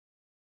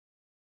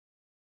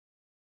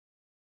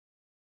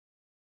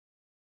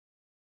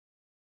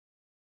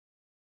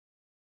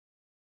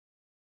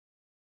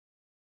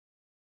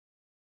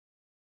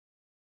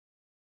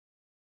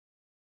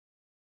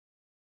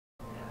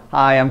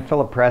Hi, I'm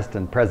Philip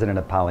Preston, president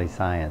of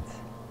PolyScience.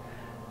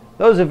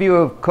 Those of you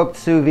who have cooked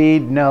sous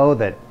vide know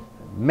that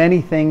many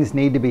things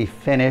need to be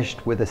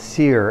finished with a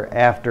sear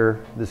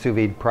after the sous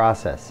vide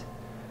process.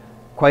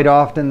 Quite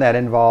often that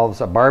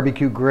involves a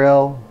barbecue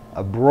grill,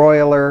 a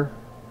broiler,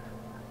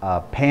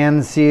 a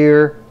pan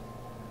sear,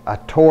 a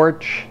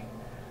torch.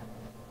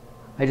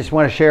 I just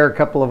want to share a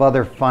couple of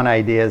other fun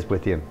ideas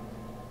with you.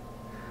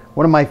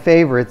 One of my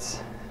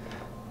favorites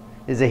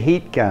is a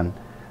heat gun.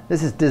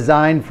 This is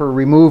designed for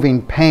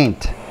removing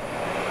paint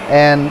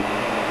and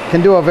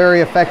can do a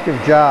very effective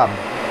job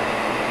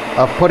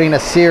of putting a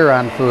sear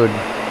on food.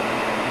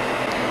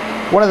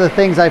 One of the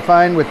things I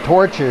find with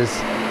torches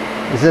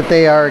is that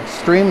they are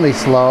extremely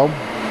slow.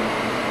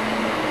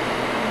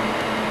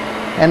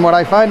 And what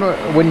I find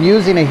when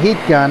using a heat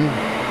gun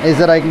is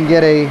that I can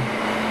get a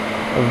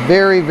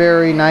very,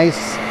 very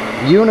nice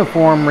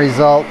uniform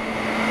result.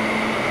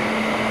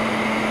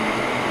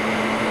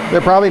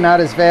 They're probably not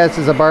as fast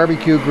as a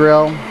barbecue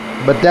grill,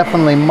 but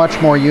definitely much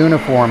more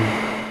uniform.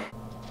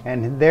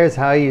 And there's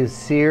how you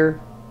sear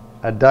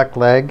a duck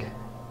leg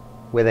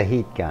with a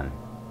heat gun.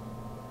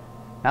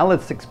 Now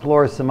let's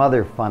explore some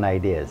other fun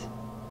ideas.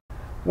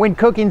 When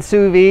cooking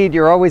sous vide,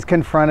 you're always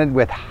confronted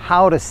with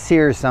how to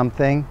sear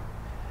something.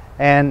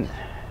 And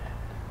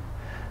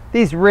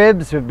these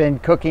ribs have been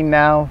cooking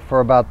now for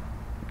about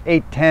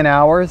 8-10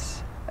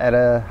 hours at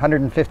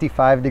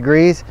 155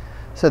 degrees.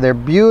 So they're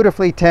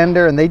beautifully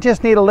tender and they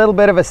just need a little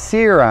bit of a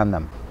sear on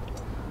them.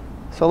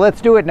 So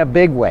let's do it in a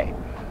big way.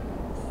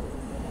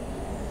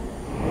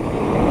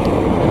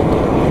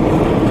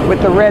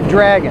 With the Red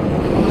Dragon.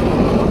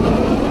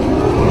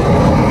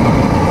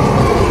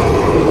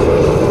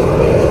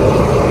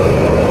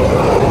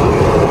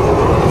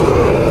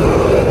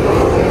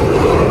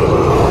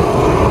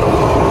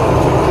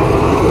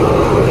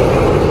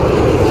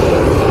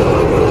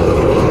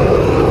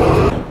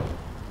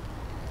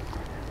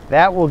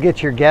 That will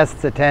get your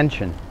guests'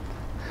 attention.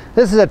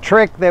 This is a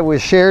trick that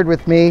was shared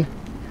with me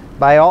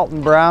by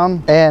Alton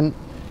Brown and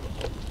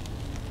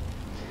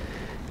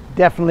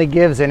definitely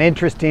gives an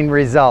interesting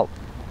result.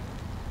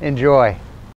 Enjoy.